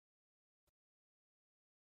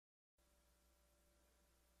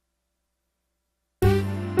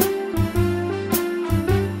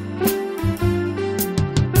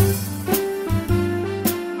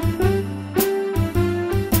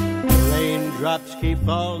Raindrops keep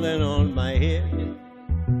falling on my head,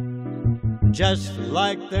 just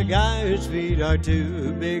like the guy whose feet are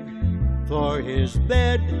too big for his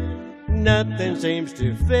bed. Nothing seems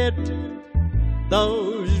to fit.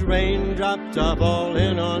 Those raindrops are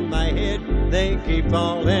falling on my head, they keep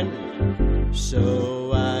falling.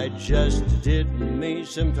 So I just did me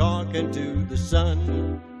some talking to the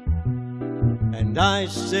sun, and I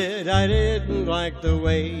said I didn't like the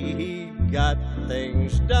way he got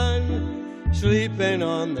things done, sleeping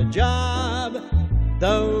on the job.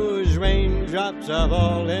 Those raindrops are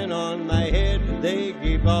falling on my head, they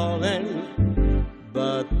keep falling.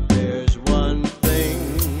 But there's one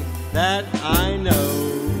thing that I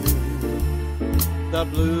know, the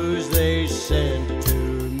blues they send to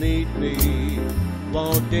meet me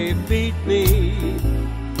won't defeat me.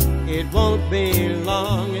 It won't be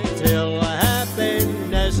long till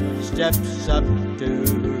happiness steps up to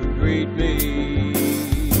greet me.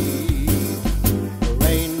 The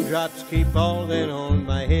raindrops keep falling on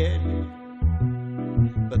my head,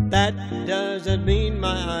 but that doesn't mean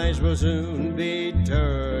my eyes will soon be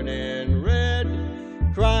turning red.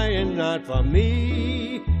 Crying not for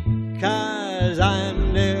me, 'cause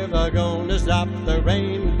I'm never gonna stop the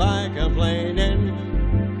rain by complaining,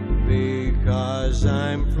 because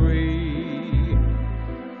I'm free.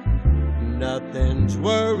 Nothing's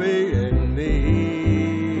worrying me.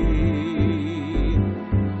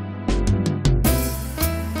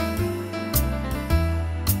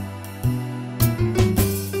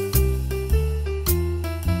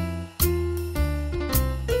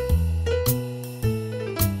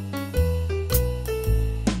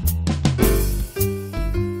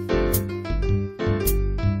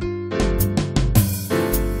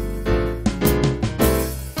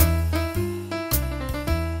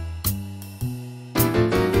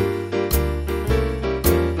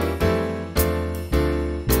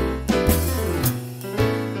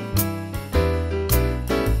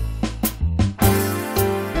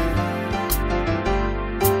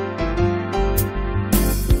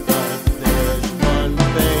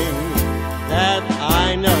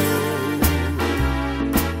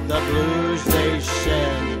 The blues they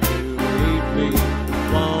send to meet me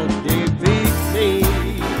won't defeat me.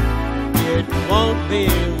 It won't be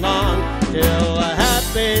long till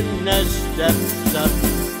happiness steps up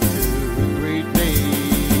to greet me.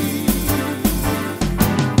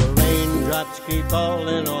 The raindrops keep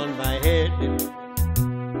falling on my head,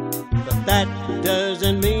 but that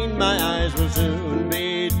doesn't mean my eyes will soon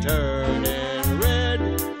be turning red.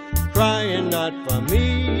 Crying not for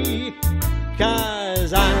me,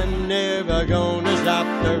 'cause I'm never gonna stop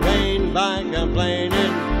the rain by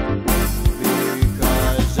complaining,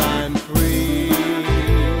 because I'm free.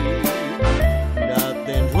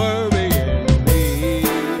 Nothing's worrying me.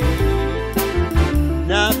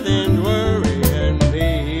 Nothing's worrying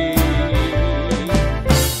me.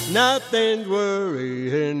 Nothing's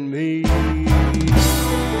worrying me.